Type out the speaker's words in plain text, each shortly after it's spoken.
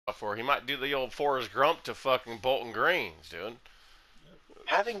for. He might do the old Forrest Grump to fucking Bolton Greens, dude.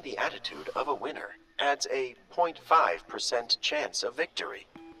 Having the attitude of a winner adds a 0.5% chance of victory.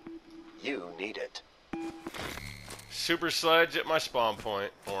 You need it. Super Sledge at my spawn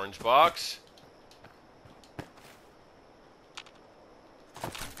point. Orange box.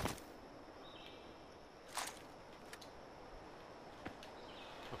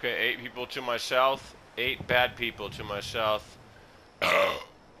 Okay, 8 people to my south. 8 bad people to my south.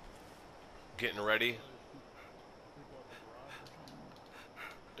 Getting ready.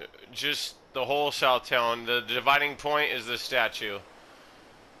 Just the whole south town. The dividing point is the statue.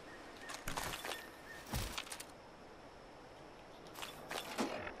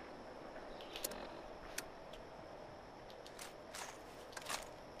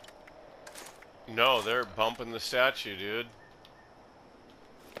 No, they're bumping the statue, dude.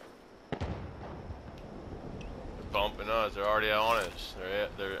 They're bumping us. They're already on us.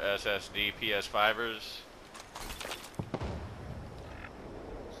 They're SSD PS5ers.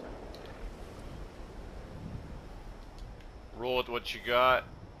 Roll with what you got.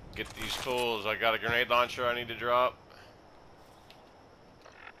 Get these tools. I got a grenade launcher I need to drop.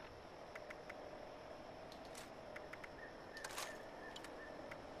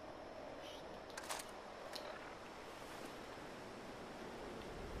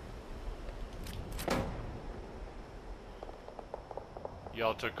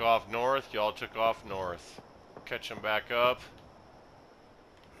 Y'all took off north. Y'all took off north. Catch them back up.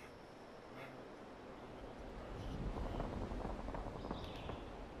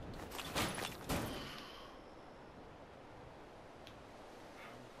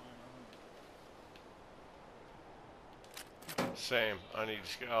 Same. I need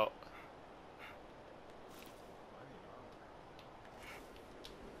scout.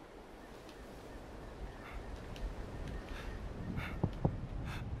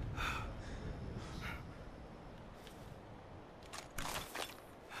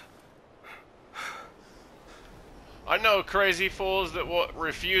 I know crazy fools that will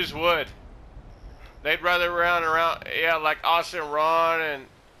refuse wood. They'd rather run around, yeah, like Austin Ron,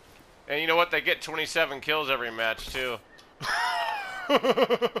 and you know what? They get 27 kills every match too.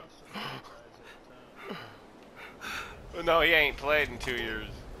 No, he ain't played in 2 years,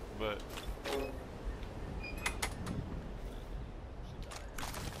 but.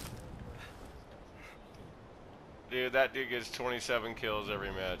 Dude, that dude gets 27 kills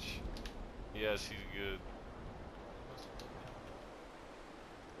every match. Yes, he's good.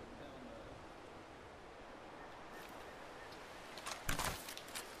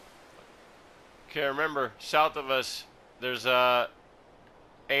 Okay, remember, south of us, there's 8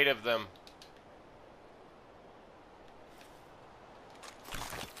 of them.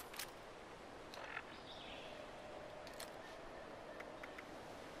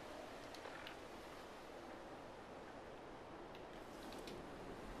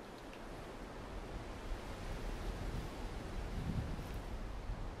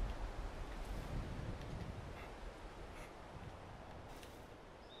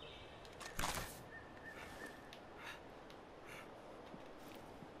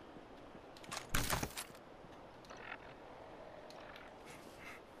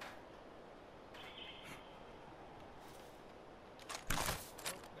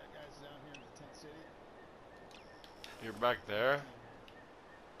 You're back there?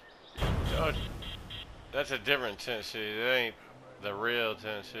 Oh, that's a different tent city. That ain't the real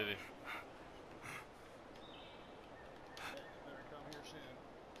tent city. Better come here soon.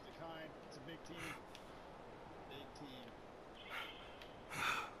 Be kind. It's a big team. Big team.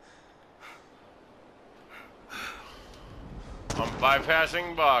 I'm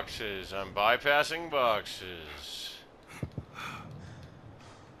bypassing boxes. I'm bypassing boxes.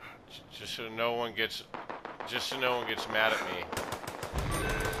 Just so no one gets mad at me.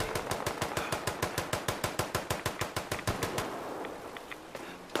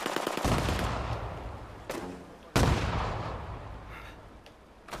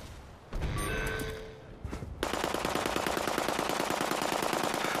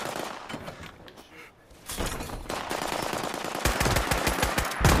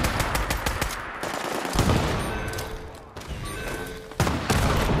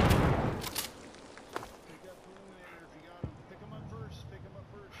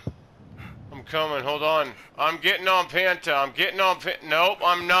 Coming, hold on. I'm getting on Panta. I'm getting on Panta. Nope,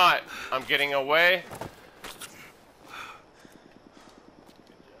 I'm not. I'm getting away.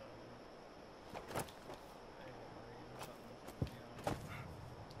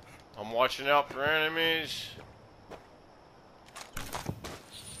 I'm watching out for enemies.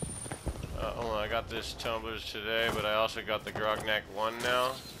 Oh, I got this tumblers today, but I also got the Grognak 1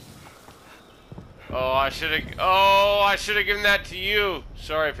 now. Oh, I should have. Oh, I should have given that to you.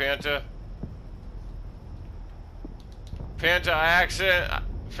 Sorry, Panta. Panta, I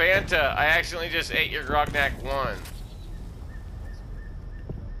accidentally just ate your Grognak 1.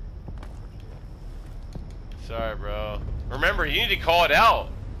 Sorry, bro. Remember, you need to call it out.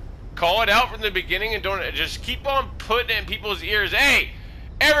 Call it out from the beginning and don't just keep on putting it in people's ears. Hey,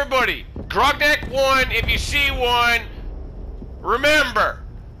 everybody, Grognak 1, if you see one, remember.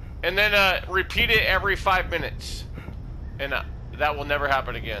 And then repeat it every 5 minutes. And that will never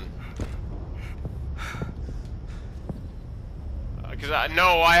happen again. Because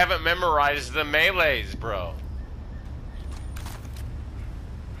I haven't memorized the melees, bro.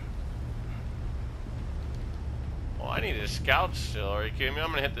 Well, I need a scout still. Are you kidding me? I'm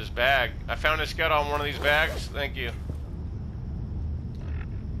gonna hit this bag. I found a scout on one of these bags. Thank you.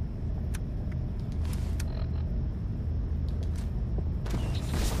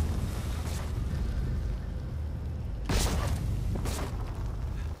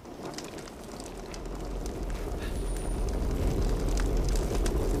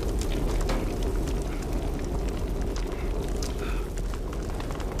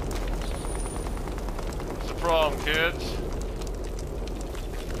 Kids.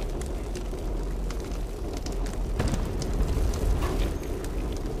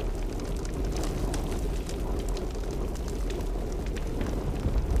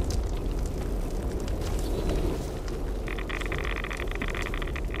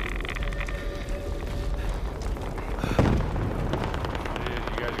 You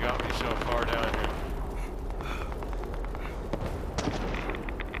guys got me so far down here.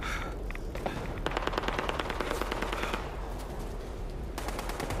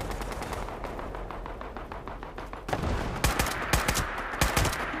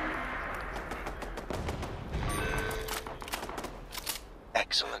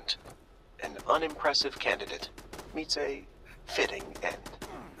 Excellent. An unimpressive candidate meets a fitting end.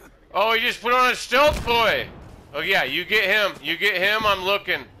 Oh, he just put on a stealth boy. Oh yeah, you get him. You get him. I'm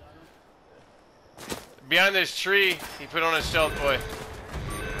looking. Behind this tree, he put on a stealth boy.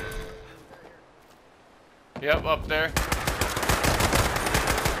 Yep, up there.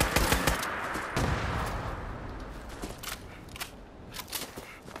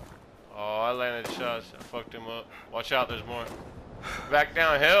 Oh, I landed shots. I fucked him up. Watch out, there's more. Back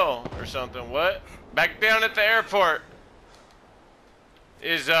downhill or something. What? Back down at the airport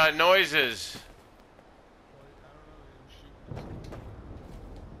is noises.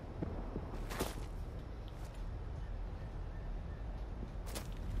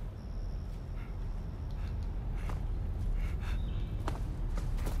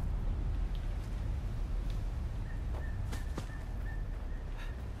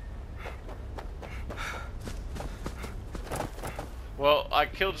 Well, I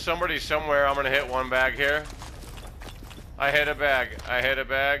killed somebody somewhere. I'm gonna hit one bag here. I hit a bag. I hit a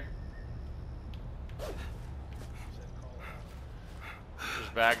bag. There's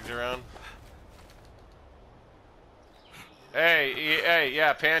bags around. Hey,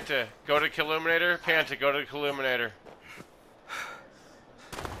 yeah, Panta. Go to Killuminator. Panta, go to Killuminator.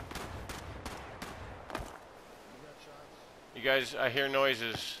 You guys, I hear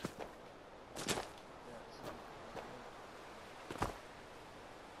noises.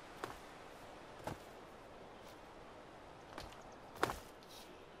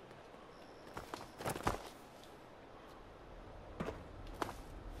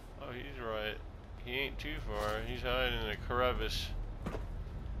 He ain't too far. He's hiding in a crevice.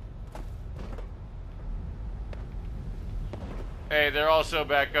 Hey, they're also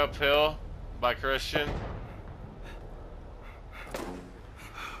back uphill by Christian.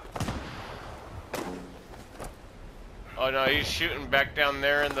 Oh no, he's shooting back down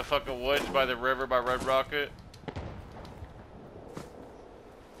there in the fucking woods by the river by Red Rocket.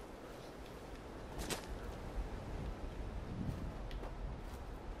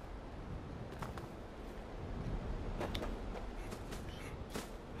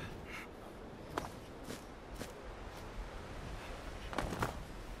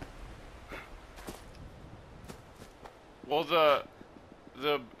 Well,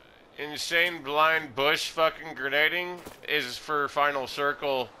 the insane blind bush fucking grenading is for final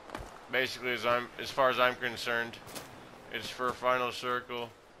circle, basically. As far as I'm concerned, it's for final circle.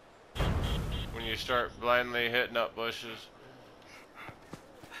 When you start blindly hitting up bushes.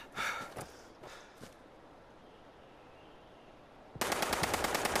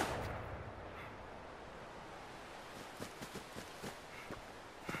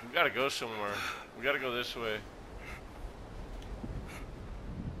 We gotta go somewhere. We gotta go this way.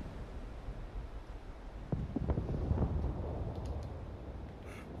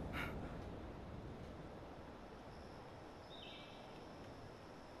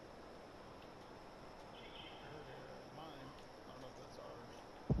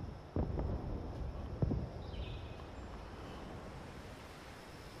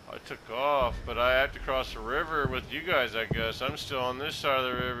 I took off, but I have to cross the river with you guys, I guess. I'm still on this side of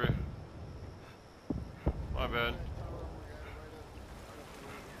the river. My bad.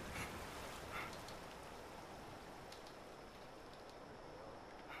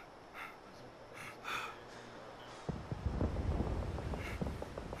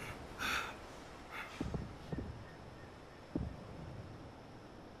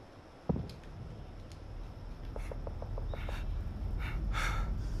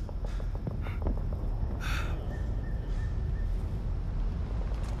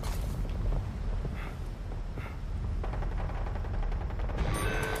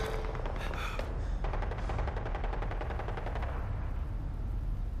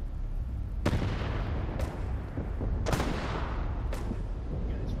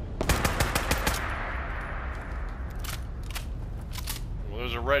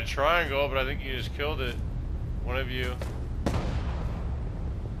 There's a red triangle, but I think you just killed it. One of you.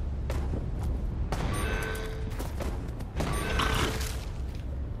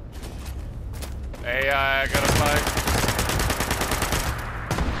 AI, I got a fight.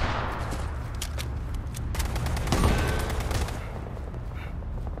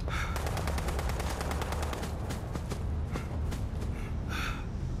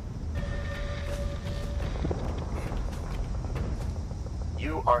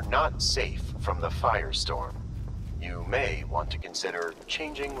 You are not safe from the firestorm. You may want to consider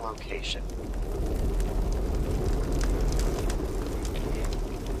changing location.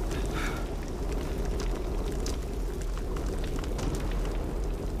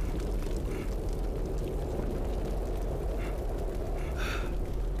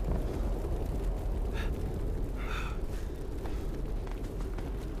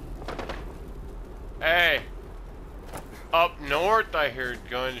 Hey! Up north, I heard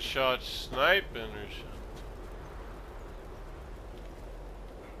gunshots sniping or something.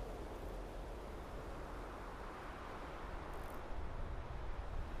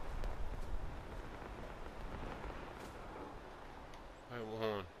 Wait, hold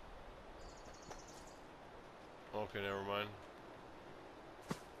on. Okay, never mind.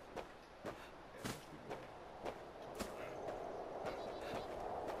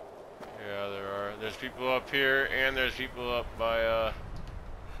 Yeah, there are. There's people up here, and there's people up by, yeah.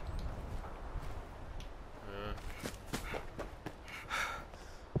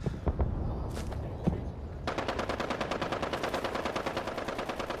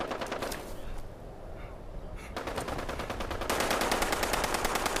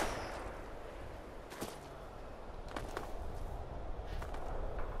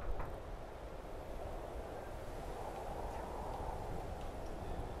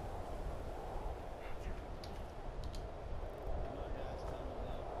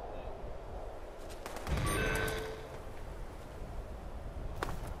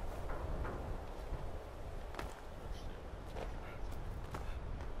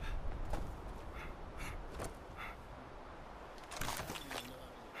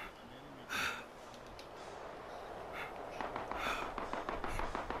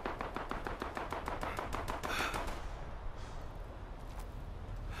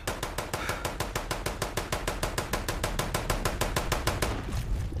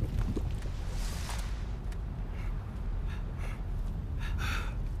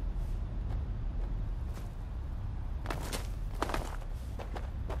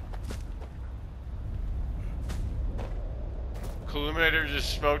 Illuminator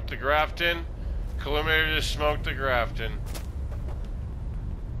just smoked the Grafton. Illuminator just smoked the Grafton.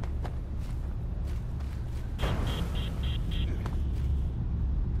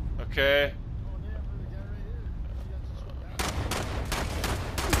 Okay.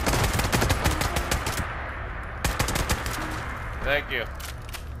 Thank you.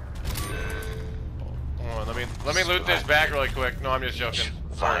 Hold on, let me loot this bag really quick. No, I'm just joking.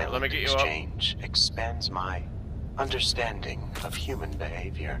 Sorry, let me get you up. Exchange expands my understanding of human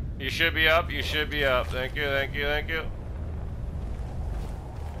behavior. You should be up. You should be up. Thank you. Thank you. Thank you.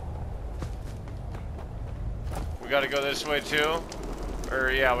 We gotta go this way too,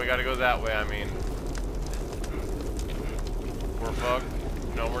 or yeah, we gotta go that way. I mean, we're fucked.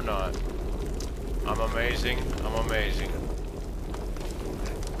 No, we're not. I'm amazing. I'm amazing.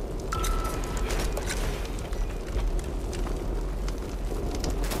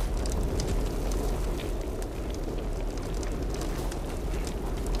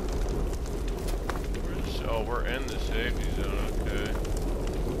 Oh, we're in the safety zone, okay.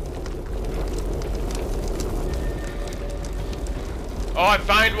 Oh, I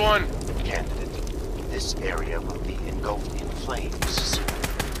find one! Candidate, this area will be engulfed in flames soon.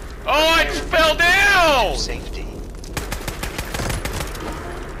 Oh, I just fell down! Safety.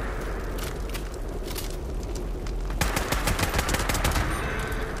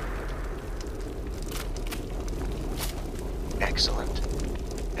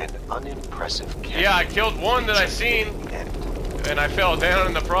 I killed one that I seen, and I fell down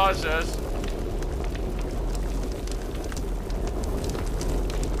in the process.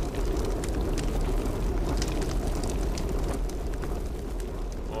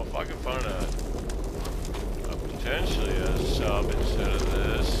 Well, if I can find a potentially a sub instead of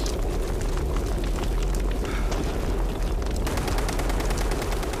this.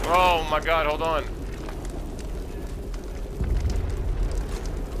 Oh my God, hold on.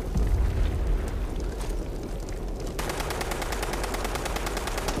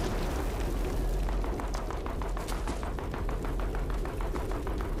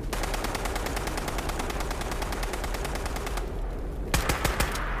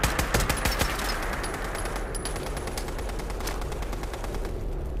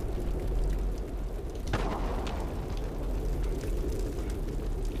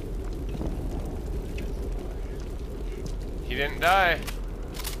 He didn't die.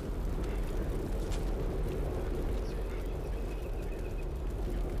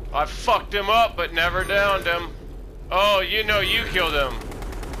 I fucked him up, but never downed him. Oh, you know you killed him.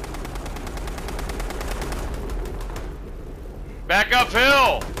 Back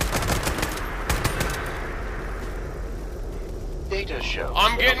uphill. Data show.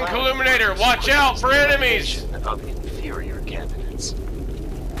 I'm getting Colluminator. Watch out for enemies. Of inferior candidates.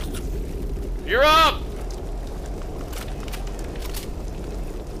 You're up.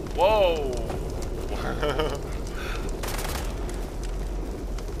 Whoa.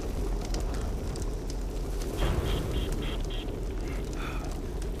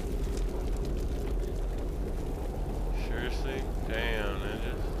 Seriously? Damn,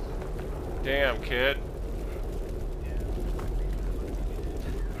 ninja. Damn, kid.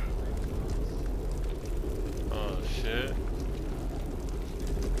 Oh, shit.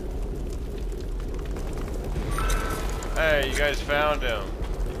 Hey, you guys found him.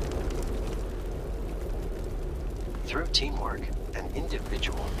 Through teamwork, an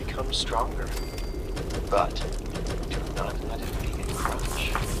individual becomes stronger. But do not let it be a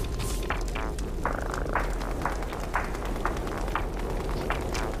crutch.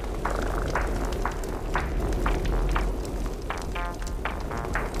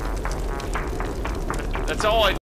 That's all I